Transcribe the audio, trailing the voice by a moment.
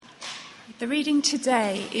The reading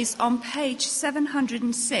today is on page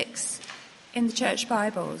 706 in the Church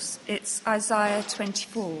Bibles. It's Isaiah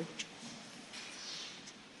 24.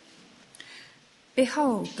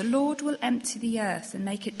 Behold, the Lord will empty the earth and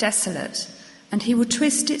make it desolate, and he will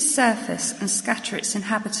twist its surface and scatter its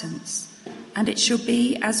inhabitants. And it shall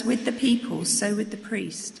be as with the people, so with the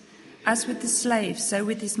priest, as with the slave, so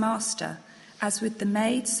with his master, as with the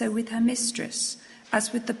maid, so with her mistress,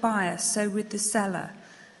 as with the buyer, so with the seller,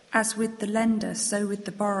 as with the lender, so with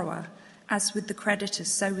the borrower, as with the creditor,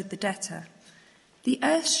 so with the debtor. The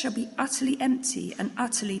earth shall be utterly empty and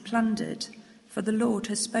utterly plundered, for the Lord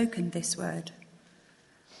has spoken this word.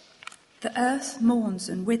 The earth mourns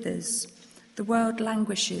and withers, the world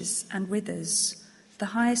languishes and withers, the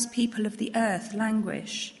highest people of the earth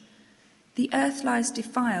languish. The earth lies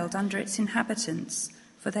defiled under its inhabitants,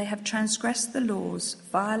 for they have transgressed the laws,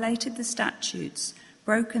 violated the statutes,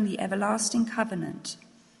 broken the everlasting covenant.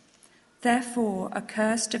 Therefore a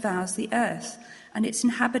curse devours the earth, and its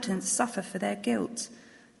inhabitants suffer for their guilt.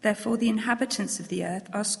 Therefore the inhabitants of the earth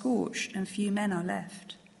are scorched, and few men are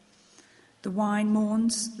left. The wine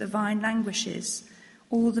mourns, the vine languishes,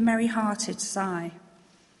 all the merry-hearted sigh.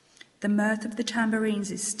 The mirth of the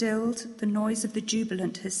tambourines is stilled, the noise of the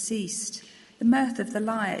jubilant has ceased, the mirth of the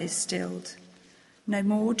lyre is stilled. No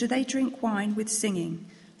more do they drink wine with singing.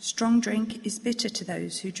 Strong drink is bitter to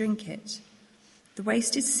those who drink it. The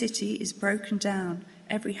wasted city is broken down.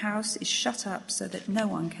 Every house is shut up so that no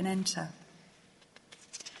one can enter.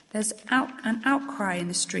 There's an outcry in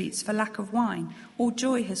the streets for lack of wine. All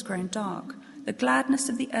joy has grown dark. The gladness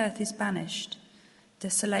of the earth is banished.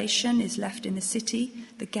 Desolation is left in the city.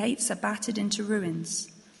 The gates are battered into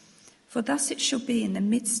ruins. For thus it shall be in the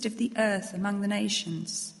midst of the earth among the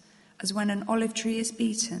nations, as when an olive tree is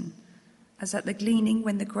beaten, as at the gleaning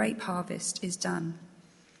when the grape harvest is done.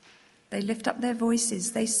 They lift up their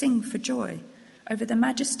voices, they sing for joy. Over the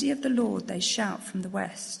majesty of the Lord they shout from the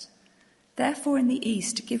west. Therefore in the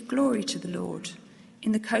east give glory to the Lord.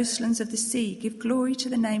 In the coastlands of the sea give glory to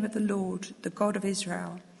the name of the Lord, the God of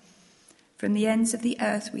Israel. From the ends of the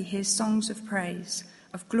earth we hear songs of praise,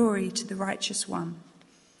 of glory to the righteous one.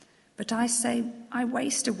 But I say, I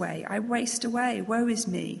waste away, woe is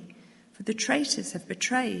me. For the traitors have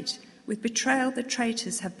betrayed, with betrayal the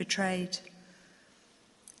traitors have betrayed.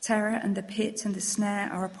 Terror and the pit and the snare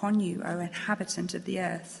are upon you, O inhabitant of the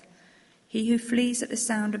earth. He who flees at the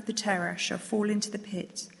sound of the terror shall fall into the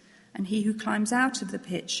pit, and he who climbs out of the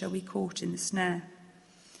pit shall be caught in the snare.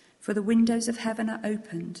 For the windows of heaven are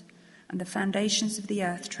opened, and the foundations of the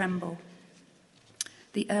earth tremble.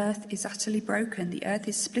 The earth is utterly broken, the earth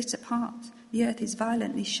is split apart, the earth is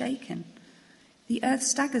violently shaken. The earth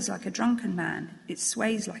staggers like a drunken man, it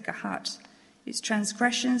sways like a hut. Its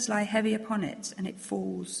transgressions lie heavy upon it, and it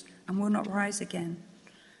falls and will not rise again.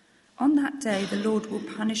 On that day the Lord will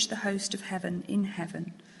punish the host of heaven in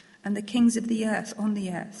heaven, and the kings of the earth on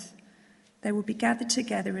the earth. They will be gathered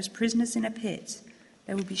together as prisoners in a pit.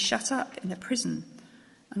 They will be shut up in a prison,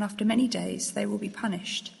 and after many days they will be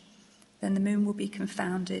punished. Then the moon will be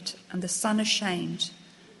confounded, and the sun ashamed.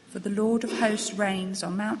 For the Lord of hosts reigns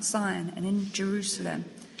on Mount Zion and in Jerusalem,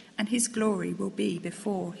 and his glory will be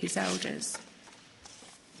before his elders.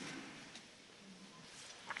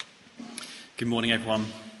 Good morning, everyone.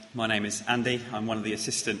 My name is Andy. I'm one of the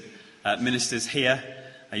assistant ministers here.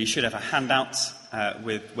 You should have a handout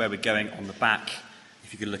with where we're going on the back.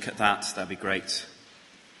 If you could look at that, that'd be great.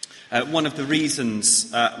 One of the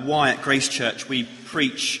reasons why at Grace Church we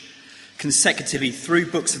preach consecutively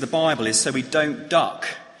through books of the Bible is so we don't duck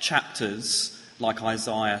chapters like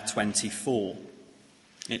Isaiah 24.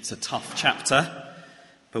 It's a tough chapter,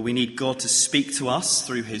 but we need God to speak to us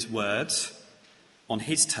through his word on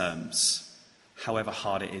his terms, however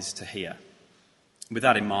hard it is to hear. With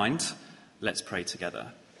that in mind, let's pray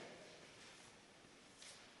together.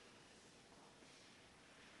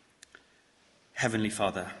 Heavenly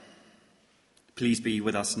Father, please be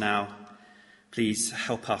with us now. Please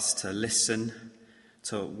help us to listen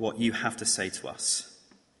to what you have to say to us.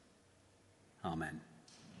 Amen.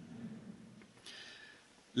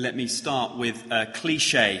 Let me start with a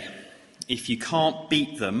cliche. If you can't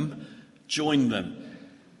beat them, join them.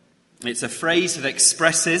 It's a phrase that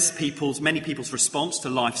expresses many people's response to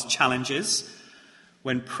life's challenges.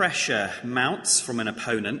 When pressure mounts from an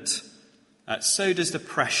opponent, so does the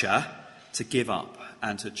pressure to give up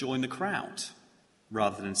and to join the crowd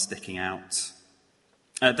rather than sticking out.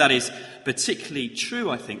 That is particularly true,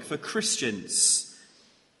 I think, for Christians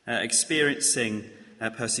experiencing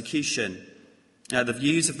persecution. The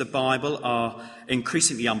views of the Bible are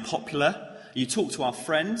increasingly unpopular you talk to our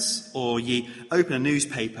friends or you open a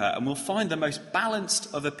newspaper, and we'll find the most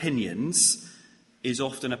balanced of opinions is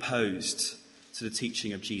often opposed to the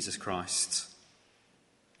teaching of Jesus Christ.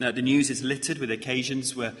 Now, the news is littered with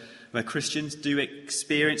occasions where Christians do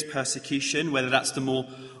experience persecution, whether that's the more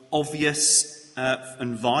obvious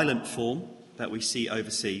and violent form that we see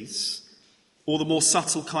overseas, or the more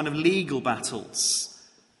subtle kind of legal battles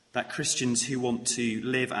that Christians who want to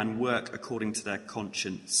live and work according to their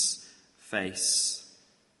conscience face.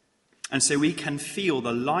 And so we can feel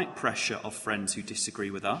the light pressure of friends who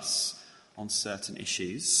disagree with us on certain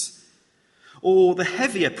issues, or the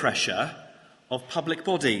heavier pressure of public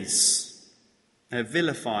bodies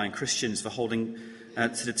vilifying Christians for holding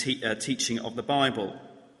to the teaching of the Bible.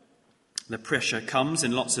 The pressure comes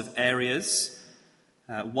in lots of areas.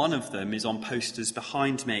 One of them is on posters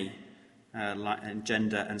behind me, like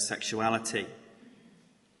gender and sexuality.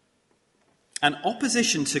 And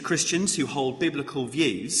opposition to Christians who hold biblical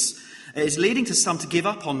views is leading to some to give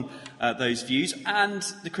up on those views and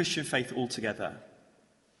the Christian faith altogether.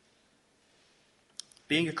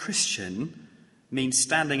 Being a Christian means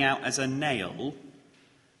standing out as a nail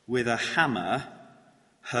with a hammer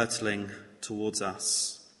hurtling towards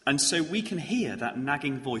us. And so we can hear that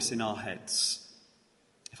nagging voice in our heads.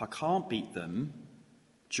 If I can't beat them,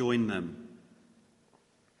 join them.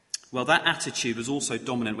 Well, that attitude was also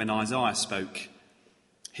dominant when Isaiah spoke.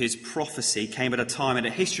 His prophecy came at a time in the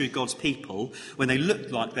history of God's people when they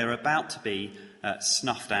looked like they were about to be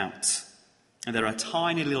snuffed out. And they're a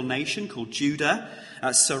tiny little nation called Judah,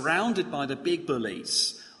 surrounded by the big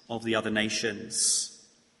bullies of the other nations.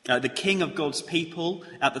 The king of God's people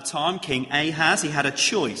at the time, King Ahaz, he had a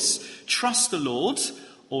choice: trust the Lord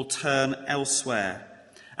or turn elsewhere.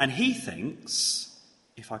 And he thinks,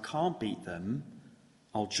 if I can't beat them,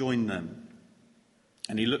 I'll join them.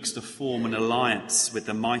 And he looks to form an alliance with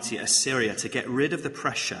the mighty Assyria to get rid of the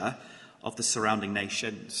pressure of the surrounding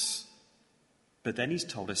nations. But then he's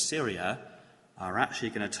told Assyria are actually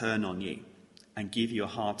going to turn on you and give you a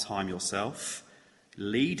hard time yourself,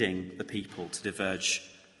 leading the people to the verge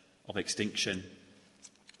of extinction.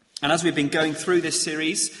 And as we've been going through this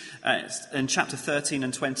series, in chapter 13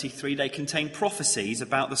 and 23, they contain prophecies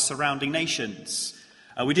about the surrounding nations.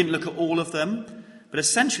 We didn't look at all of them, but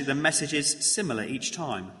essentially the message is similar each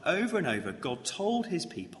time. Over and over, God told his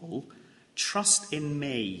people, trust in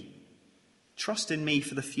me. Trust in me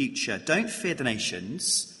for the future. Don't fear the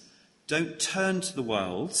nations. Don't turn to the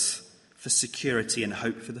world for security and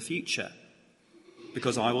hope for the future,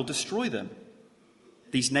 because I will destroy them.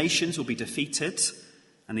 These nations will be defeated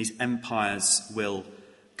and these empires will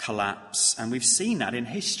collapse. And we've seen that in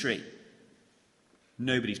history.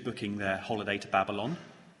 Nobody's booking their holiday to Babylon.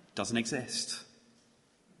 It doesn't exist.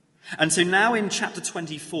 And so now in chapter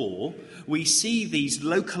 24, we see these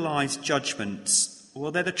localized judgments.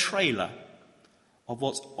 Well, they're the trailer of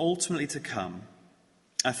what's ultimately to come,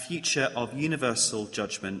 a future of universal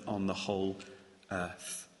judgment on the whole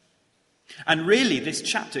earth. And really, this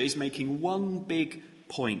chapter is making one big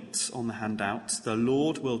point on the handout. The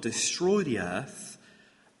Lord will destroy the earth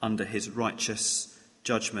under his righteous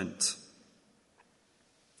judgment.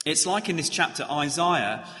 It's like in this chapter,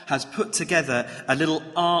 Isaiah has put together a little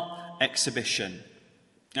art exhibition.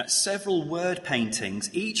 Several word paintings,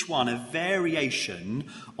 each one a variation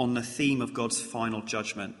on the theme of God's final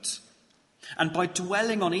judgment. And by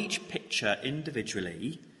dwelling on each picture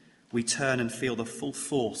individually, we turn and feel the full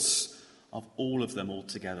force of all of them all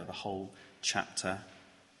together, the whole chapter.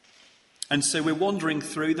 And so we're wandering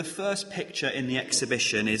through. The first picture in the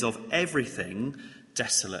exhibition is of everything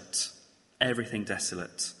desolate. Everything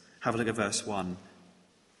desolate. Have a look at verse 1.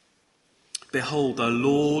 Behold, the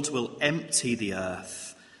Lord will empty the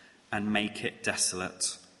earth and make it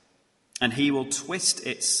desolate, and he will twist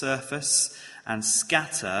its surface and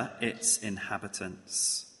scatter its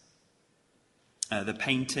inhabitants. The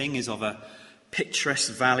painting is of a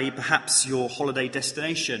picturesque valley, perhaps your holiday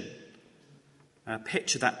destination.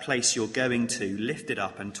 Picture that place you're going to, lifted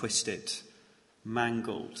up and twisted,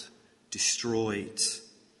 mangled, destroyed.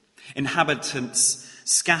 Inhabitants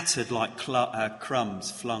scattered like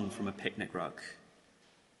crumbs flung from a picnic rug.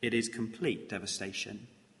 It is complete devastation.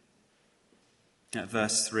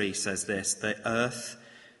 Verse 3 says this: the earth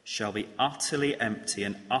shall be utterly empty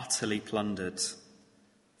and utterly plundered,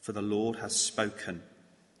 for the Lord has spoken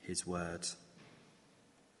his word.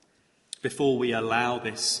 Before we allow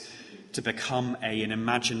this to become an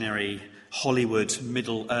imaginary Hollywood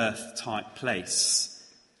Middle-earth type place,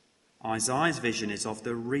 Isaiah's vision is of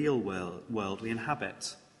the real world we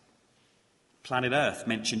inhabit. Planet Earth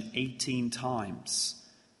mentioned 18 times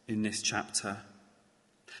in this chapter.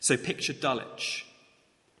 So picture Dulwich,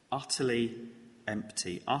 utterly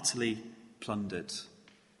empty, utterly plundered.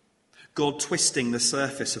 God twisting the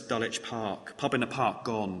surface of Dulwich Park, pub in a park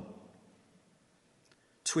gone.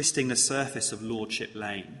 Twisting the surface of Lordship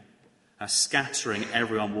Lane, scattering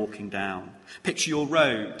everyone walking down. Picture your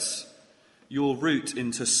roads, your route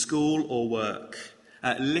into school or work,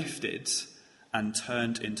 lifted and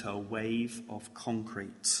turned into a wave of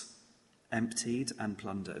concrete, emptied and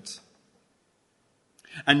plundered.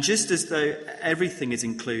 And just as though everything is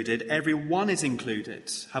included, everyone is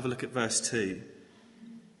included. Have a look at verse 2.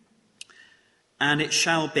 And it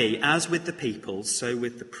shall be, as with the people, so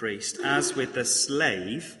with the priest, as with the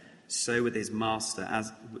slave, so with his master,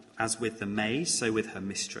 as with the maid, so with her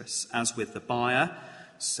mistress, as with the buyer,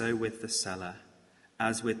 so with the seller,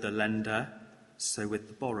 as with the lender, so with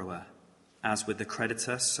the borrower, as with the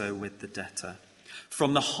creditor, so with the debtor.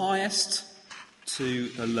 From the highest to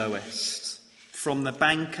the lowest, from the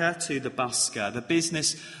banker to the busker, the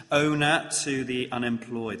business owner to the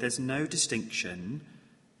unemployed. There's no distinction,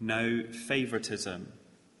 no favouritism.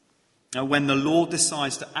 Now, when the Lord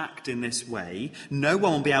decides to act in this way, no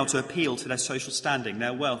one will be able to appeal to their social standing,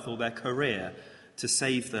 their wealth or their career to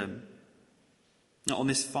save them. Now, on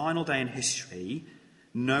this final day in history,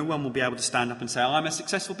 no one will be able to stand up and say, I'm a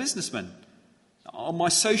successful businessman. My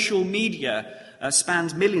social media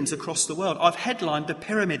spans millions across the world. I've headlined the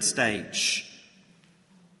pyramid stage.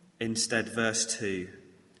 Instead, verse 2,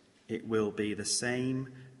 it will be the same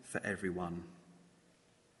for everyone.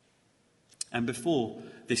 And before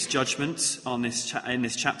this judgment in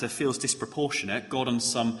this chapter feels disproportionate, God on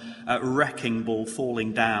some wrecking ball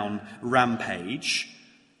falling down rampage,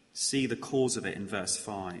 see the cause of it in verse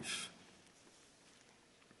 5.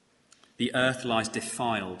 The earth lies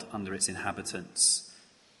defiled under its inhabitants,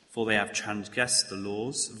 for they have transgressed the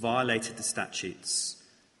laws, violated the statutes,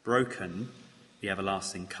 broken the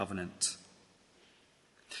everlasting covenant.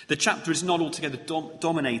 The chapter is not altogether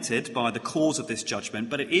dominated by the cause of this judgment,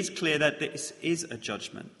 but it is clear that this is a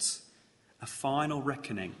judgment, a final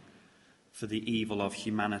reckoning for the evil of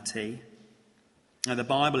humanity. Now, the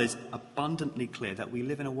Bible is abundantly clear that we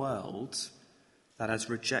live in a world that has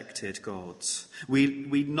rejected God.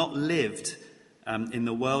 We've not lived in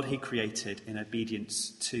the world he created in obedience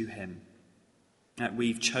to him.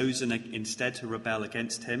 We've chosen instead to rebel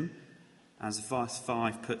against him, as verse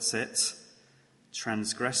 5 puts it,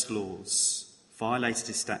 transgressed laws, violated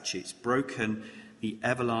his statutes, broken the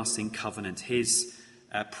everlasting covenant, his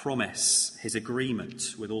promise, his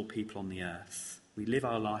agreement with all people on the earth. We live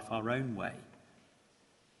our life our own way.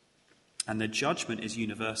 And the judgment is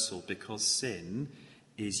universal because sin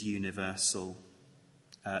is universal.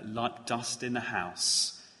 Like dust in the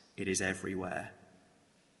house, it is everywhere.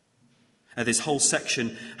 This whole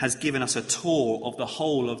section has given us a tour of the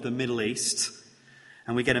whole of the Middle East,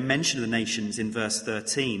 and we get a mention of the nations in verse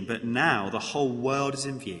 13. But now the whole world is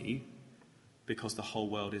in view because the whole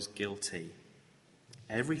world is guilty.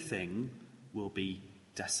 Everything will be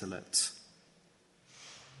desolate.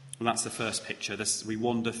 Well, that's the first picture. We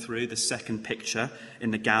wander through. The second picture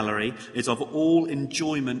in the gallery is of all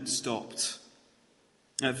enjoyment stopped.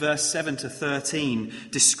 Verse 7 to 13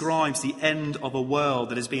 describes the end of a world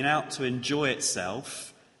that has been out to enjoy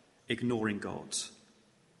itself, ignoring God.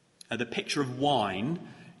 The picture of wine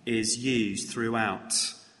is used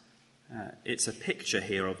throughout. It's a picture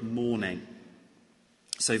here of mourning.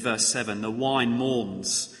 So verse 7, the wine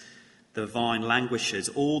mourns, the vine languishes,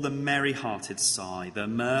 all the merry-hearted sigh, the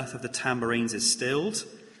mirth of the tambourines is stilled,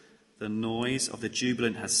 the noise of the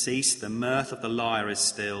jubilant has ceased, the mirth of the lyre is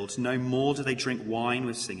stilled. No more do they drink wine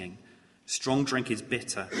with singing. Strong drink is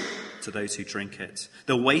bitter to those who drink it.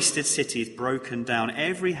 The wasted city is broken down.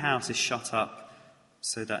 Every house is shut up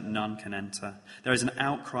so that none can enter. There is an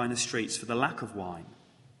outcry in the streets for the lack of wine.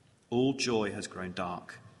 All joy has grown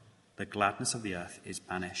dark. The gladness of the earth is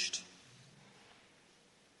banished.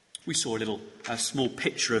 We saw a small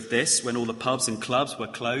picture of this when all the pubs and clubs were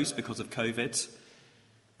closed because of COVID.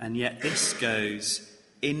 And yet this goes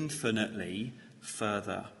infinitely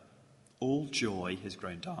further. All joy has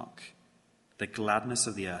grown dark. The gladness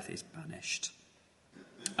of the earth is banished.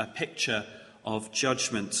 A picture of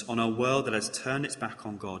judgment on a world that has turned its back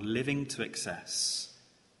on God, living to excess.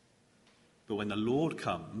 But when the Lord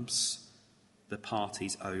comes, the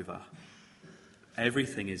party's over.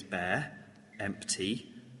 Everything is bare, empty,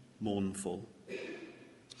 mournful.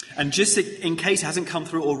 And just in case it hasn't come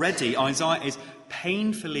through already, Isaiah is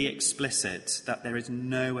painfully explicit that there is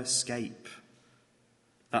no escape.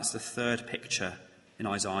 That's the third picture in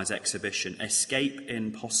Isaiah's exhibition. Escape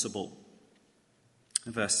impossible.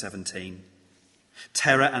 Verse 17.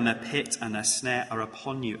 Terror and their pit and their snare are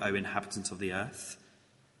upon you, O inhabitants of the earth.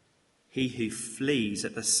 He who flees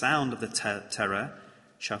at the sound of the terror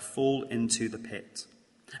shall fall into the pit.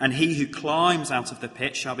 And he who climbs out of the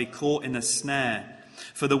pit shall be caught in the snare.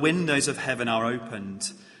 For the windows of heaven are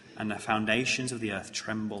opened, and the foundations of the earth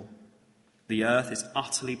tremble. The earth is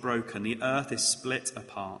utterly broken. The earth is split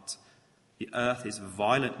apart. The earth is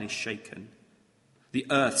violently shaken. The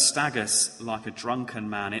earth staggers like a drunken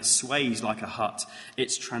man. It sways like a hut.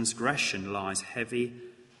 Its transgression lies heavy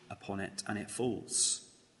upon it, and it falls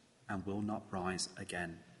and will not rise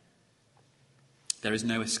again. There is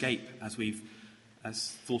no escape, as we've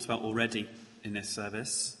thought about already in this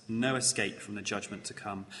service. No escape from the judgment to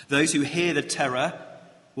come. Those who hear the terror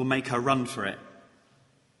will make a run for it.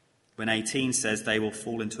 When 18 says they will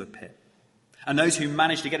fall into a pit. And those who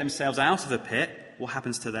manage to get themselves out of the pit, what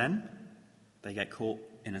happens to them? They get caught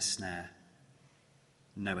in a snare.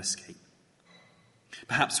 No escape.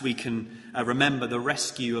 Perhaps we can remember the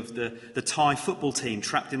rescue of the Thai football team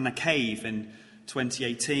trapped in the cave in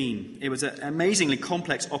 2018. It was an amazingly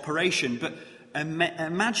complex operation, but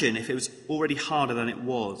imagine if it was already harder than it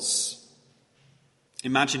was.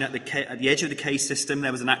 Imagine at the edge of the cave system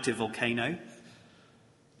there was an active volcano,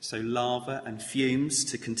 so lava and fumes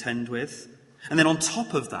to contend with. And then on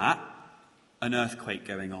top of that, an earthquake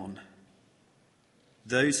going on.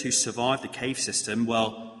 Those who survived the cave system,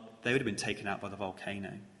 well, they would have been taken out by the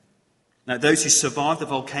volcano. Now, those who survived the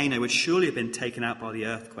volcano would surely have been taken out by the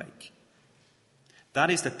earthquake.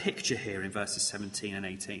 That is the picture here in verses 17 and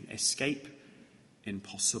 18. Escape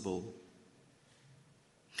impossible.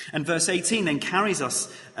 And verse 18 then carries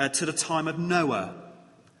us to the time of Noah,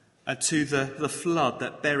 to the flood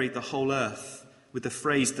that buried the whole earth, with the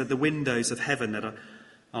phrase that the windows of heaven that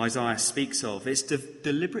Isaiah speaks of. It's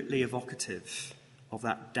deliberately evocative of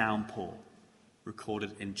that downpour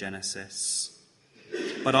recorded in Genesis.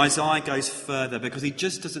 But Isaiah goes further because he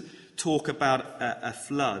just doesn't talk about a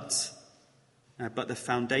flood, but the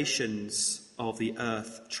foundations of the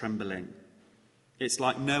earth trembling. It's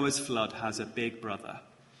like Noah's flood has a big brother,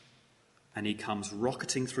 and he comes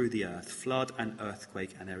rocketing through the earth, flood and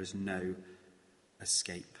earthquake, and there is no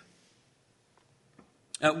escape.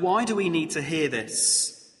 Why do we need to hear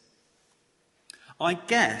this? I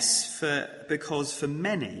guess because for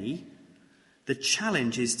many, the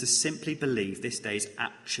challenge is to simply believe this day is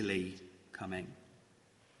actually coming.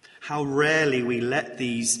 How rarely we let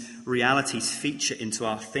these realities feature into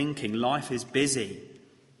our thinking. Life is busy.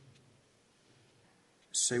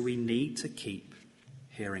 So we need to keep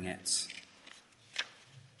hearing it.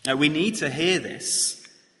 Now, we need to hear this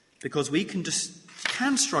because we can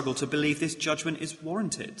struggle to believe this judgment is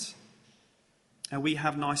warranted. We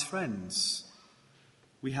have nice friends.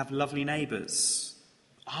 We have lovely neighbours.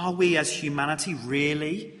 Are we as humanity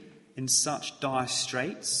really in such dire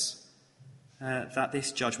straits that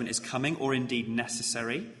this judgment is coming or indeed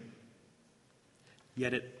necessary?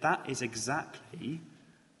 Yet that is exactly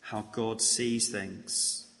how God sees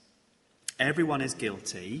things. Everyone is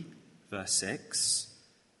guilty, verse 6,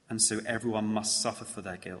 and so everyone must suffer for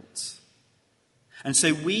their guilt. And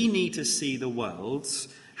so we need to see the world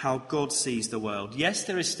how God sees the world. Yes,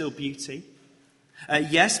 there is still beauty.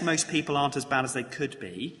 Yes, most people aren't as bad as they could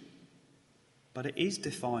be, but it is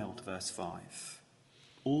defiled, verse 5,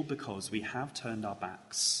 all because we have turned our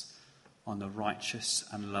backs on the righteous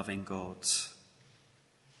and loving God.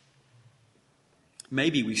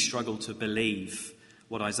 Maybe we struggle to believe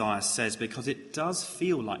what Isaiah says because it does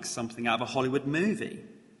feel like something out of a Hollywood movie.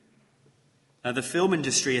 The film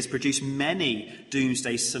industry has produced many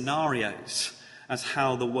doomsday scenarios as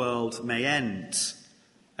how the world may end.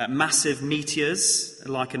 Massive meteors,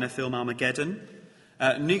 like in the film Armageddon.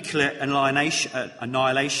 Nuclear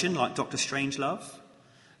annihilation, like Dr. Strangelove.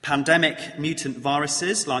 Pandemic mutant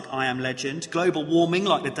viruses, like I Am Legend. Global warming,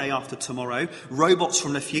 like The Day After Tomorrow. Robots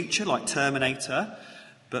from the future, like Terminator.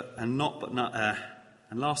 And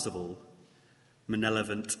last of all,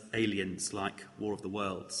 malevolent aliens like War of the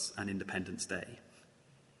Worlds and Independence Day.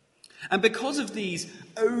 And because of these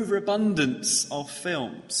overabundance of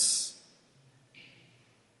films,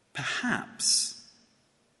 perhaps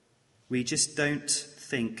we just don't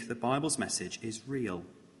think the Bible's message is real.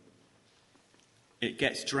 It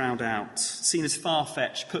gets drowned out, seen as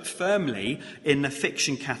far-fetched, put firmly in the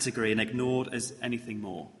fiction category and ignored as anything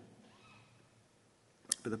more.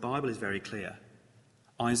 But the Bible is very clear.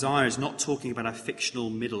 Isaiah is not talking about a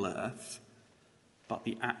fictional Middle Earth, but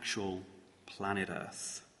the actual planet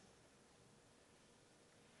Earth.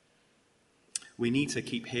 We need to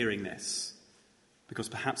keep hearing this, because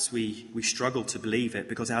perhaps we struggle to believe it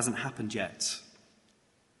because it hasn't happened yet.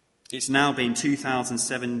 It's now been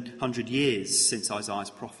 2,700 years since Isaiah's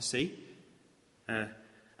prophecy.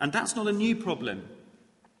 And that's not a new problem.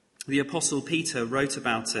 The Apostle Peter wrote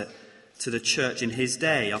about it to the church in his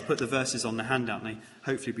day. I'll put the verses on the handout and they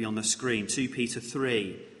hopefully be on the screen. 2 Peter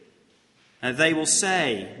 3. They will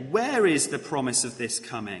say, "Where is the promise of this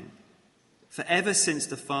coming? For ever since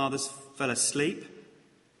the fathers fell asleep,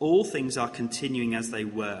 all things are continuing as they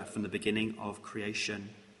were from the beginning of creation."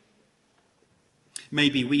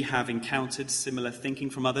 Maybe we have encountered similar thinking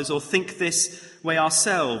from others, or think this way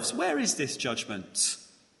ourselves. Where is this judgment?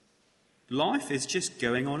 Life is just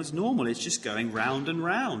going on as normal. It's just going round and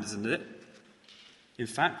round, isn't it? In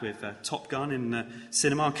fact, with Top Gun in the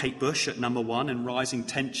cinema, Kate Bush at number 1, and rising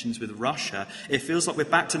tensions with Russia, it feels like we're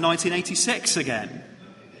back to 1986 again.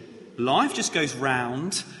 Life just goes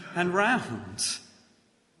round and round.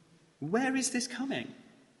 Where is this coming?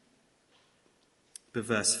 But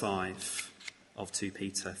verse 5 of 2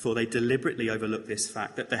 Peter, "For they deliberately overlook this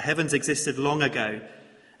fact, that the heavens existed long ago,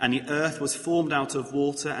 and the earth was formed out of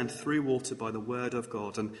water and through water by the word of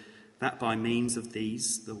God, and that by means of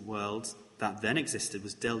these, the world that then existed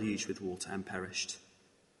was deluged with water and perished.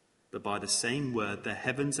 But by the same word, the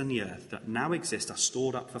heavens and the earth that now exist are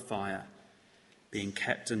stored up for fire, being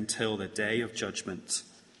kept until the day of judgment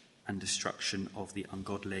and destruction of the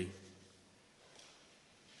ungodly."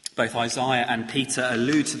 Both Isaiah and Peter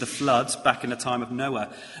allude to the floods back in the time of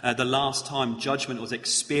Noah, the last time judgment was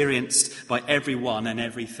experienced by everyone and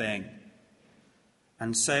everything.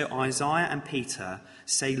 And so Isaiah and Peter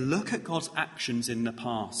say, look at God's actions in the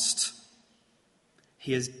past.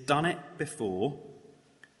 He has done it before.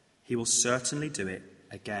 He will certainly do it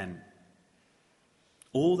again.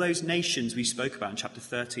 All those nations we spoke about in chapter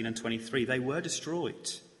 13 and 23, they were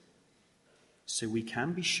destroyed. So we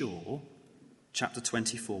can be sure chapter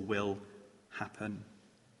 24 will happen.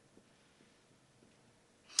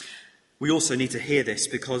 We also need to hear this,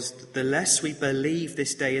 because the less we believe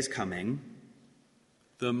this day is coming,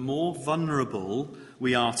 the more vulnerable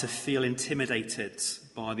we are to feel intimidated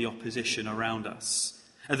by the opposition around us.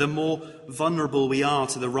 The more vulnerable we are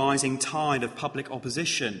to the rising tide of public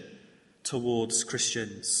opposition towards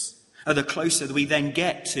Christians. The closer we then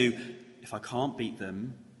get to, if I can't beat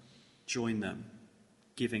them, join them,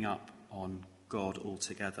 giving up on God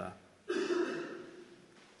altogether.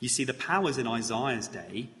 You see, the powers in Isaiah's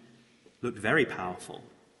day looked very powerful,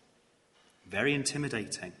 very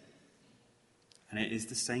intimidating. And it is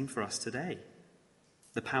the same for us today.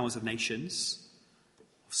 The powers of nations,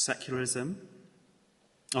 of secularism,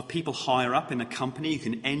 of people higher up in a company. You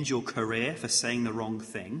can end your career for saying the wrong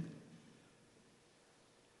thing.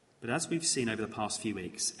 But as we've seen over the past few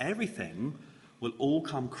weeks, everything will all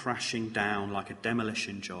come crashing down like a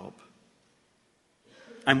demolition job.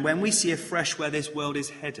 And when we see afresh where this world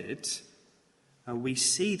is headed, we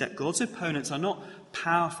see that God's opponents are not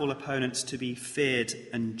powerful opponents to be feared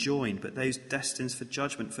and joined, but those destined for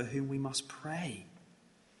judgment, for whom we must pray.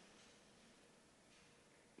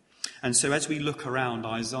 And so as we look around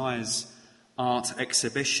Isaiah's art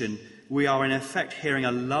exhibition, we are in effect hearing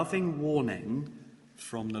a loving warning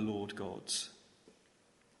from the Lord God.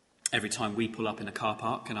 Every time we pull up in a car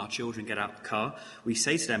park and our children get out of the car, we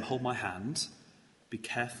say to them, "Hold my hand. Be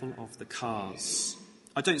careful of the cars."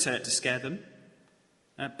 I don't say it to scare them,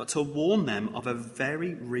 but to warn them of a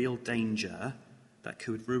very real danger that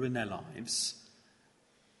could ruin their lives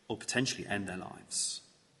or potentially end their lives.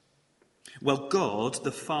 Well, God,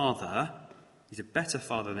 the Father, he's a better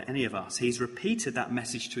Father than any of us. He's repeated that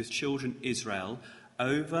message to his children Israel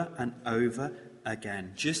over and over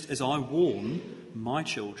again, just as I warn my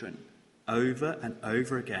children over and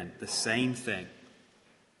over again, the same thing.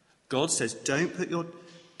 God says, put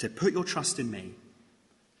your trust in me.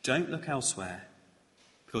 Don't look elsewhere,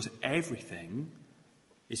 because everything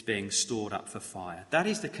is being stored up for fire. That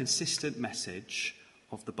is the consistent message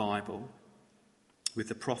of the Bible, with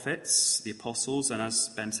the prophets, the apostles, and as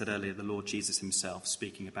Ben said earlier, the Lord Jesus himself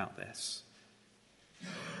speaking about this.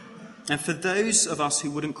 And for those of us who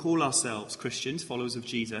wouldn't call ourselves Christians, followers of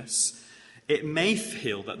Jesus, it may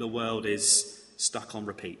feel that the world is stuck on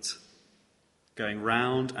repeat, going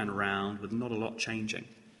round and round with not a lot changing.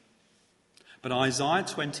 But Isaiah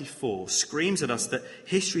 24 screams at us that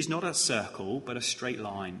history is not a circle, but a straight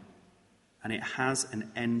line. And it has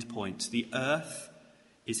an end point. The earth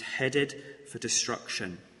is headed for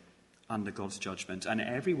destruction under God's judgment. And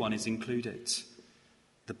everyone is included.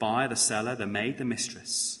 The buyer, the seller, the maid, the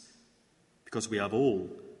mistress. Because we have all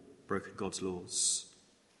broken God's laws.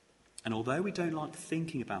 And although we don't like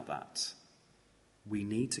thinking about that, we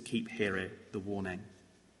need to keep hearing the warning.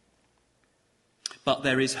 But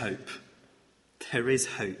there is hope. There is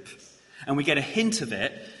hope. And we get a hint of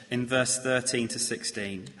it in verse 13 to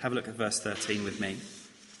 16. Have a look at verse 13 with me.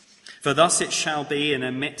 "For thus it shall be in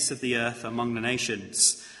the midst of the earth among the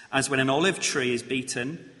nations, as when an olive tree is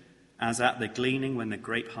beaten, as at the gleaning when the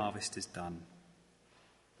grape harvest is done.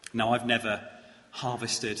 Now, I've never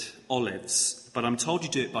harvested olives, but I'm told you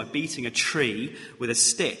do it by beating a tree with a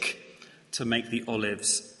stick to make the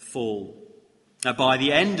olives fall. By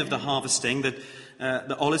the end of the harvesting,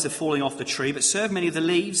 the olives are falling off the tree, but so have many of the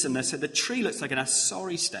leaves, and so the tree looks like in a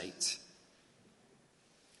sorry state.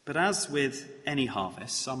 But as with any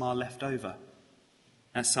harvest, some are left over.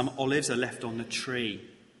 Some olives are left on the tree.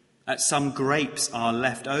 Some grapes are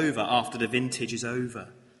left over after the vintage is over.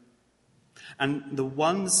 And the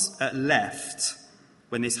ones left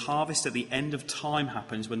when this harvest at the end of time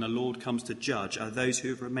happens, when the Lord comes to judge, are those who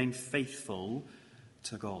have remained faithful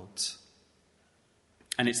to God.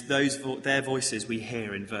 And it's their voices we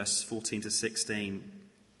hear in verse 14 to 16.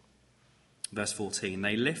 Verse 14,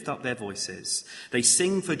 they lift up their voices. They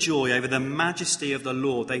sing for joy over the majesty of the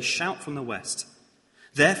Lord. They shout from the west.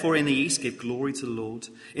 Therefore in the east give glory to the Lord.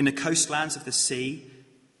 In the coastlands of the sea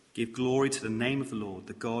give glory to the name of the Lord,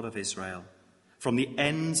 the God of Israel. From the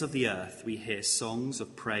ends of the earth we hear songs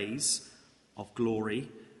of praise, of glory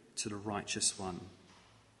to the righteous one.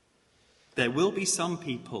 There will be some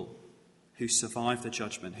people who survive the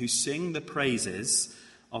judgment, who sing the praises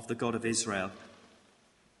of the God of Israel.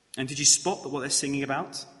 And did you spot what they're singing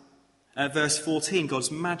about? Verse 14,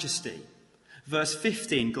 God's majesty. Verse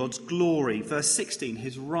 15, God's glory. Verse 16,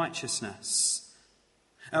 his righteousness.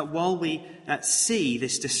 While we see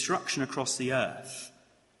this destruction across the earth,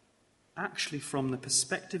 actually from the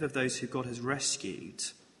perspective of those who God has rescued,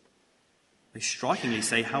 they strikingly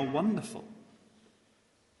say, how wonderful.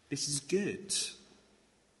 This is good.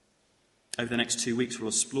 Over the next 2 weeks,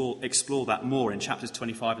 we'll explore that more in chapters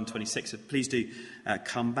 25 and 26, so please do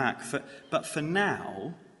come back. But for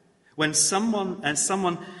now, when something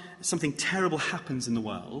terrible happens in the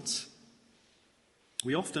world,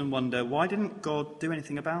 we often wonder, why didn't God do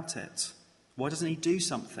anything about it? Why doesn't he do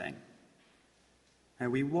something?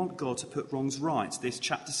 And we want God to put wrongs right. This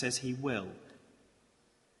chapter says he will.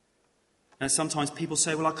 And sometimes people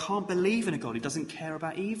say, well, I can't believe in a God who doesn't care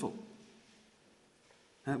about evil.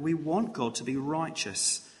 We want God to be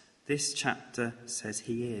righteous. This chapter says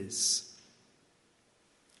he is.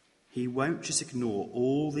 He won't just ignore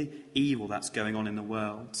all the evil that's going on in the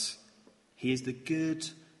world. He is the good,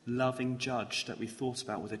 loving judge that we thought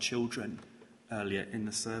about with the children earlier in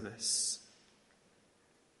the service.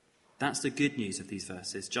 That's the good news of these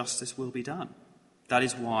verses. Justice will be done. That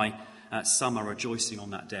is why some are rejoicing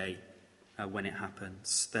on that day when it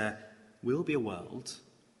happens. There will be a world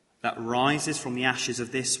that rises from the ashes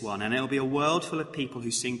of this one, and it will be a world full of people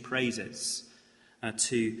who sing praises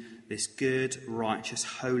to this good, righteous,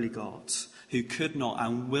 holy God who could not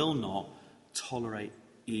and will not tolerate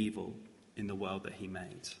evil in the world that he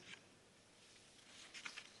made.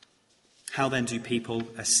 How then do people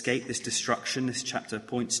escape this destruction this chapter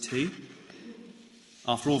points to?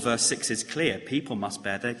 After all, verse 6 is clear. People must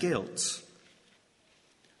bear their guilt,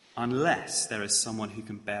 unless there is someone who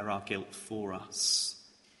can bear our guilt for us.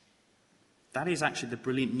 That is actually the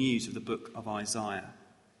brilliant news of the book of Isaiah.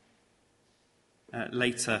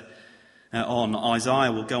 Later on,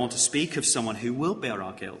 Isaiah will go on to speak of someone who will bear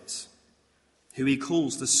our guilt, who he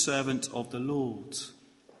calls the servant of the Lord.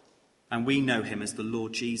 And we know him as the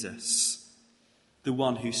Lord Jesus, the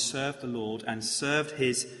one who served the Lord and served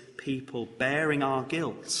his people, bearing our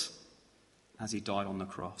guilt as he died on the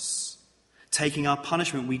cross, taking our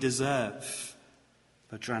punishment we deserve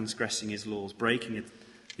for transgressing his laws, breaking the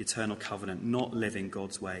eternal covenant, not living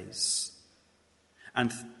God's ways.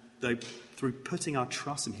 And through putting our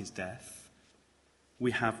trust in his death,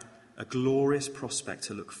 we have a glorious prospect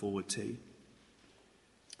to look forward to.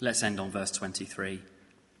 Let's end on verse 23.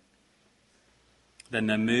 Then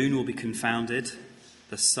the moon will be confounded,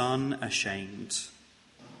 the sun ashamed,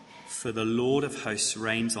 for the Lord of hosts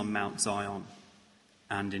reigns on Mount Zion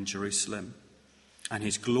and in Jerusalem, and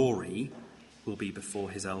his glory will be before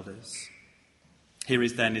his elders. Here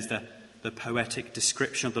is the poetic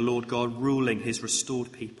description of the Lord God ruling his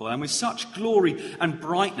restored people, and with such glory and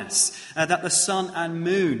brightness that the sun and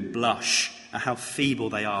moon blush at how feeble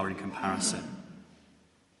they are in comparison.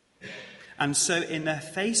 And so in the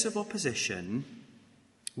face of opposition,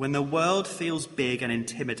 when the world feels big and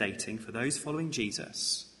intimidating for those following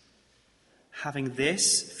Jesus, having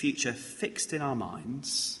this future fixed in our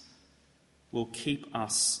minds will keep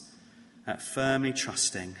us firmly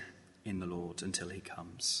trusting in the Lord until he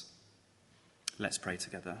comes. Let's pray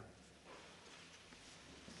together.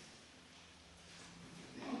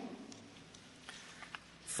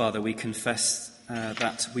 Father, we confess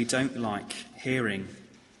that we don't like hearing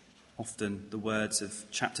often the words of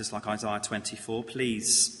chapters like Isaiah 24.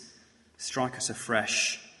 Please strike us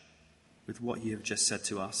afresh with what you have just said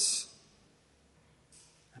to us.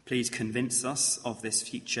 Please convince us of this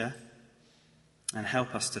future and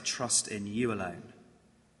help us to trust in you alone.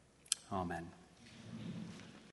 Amen.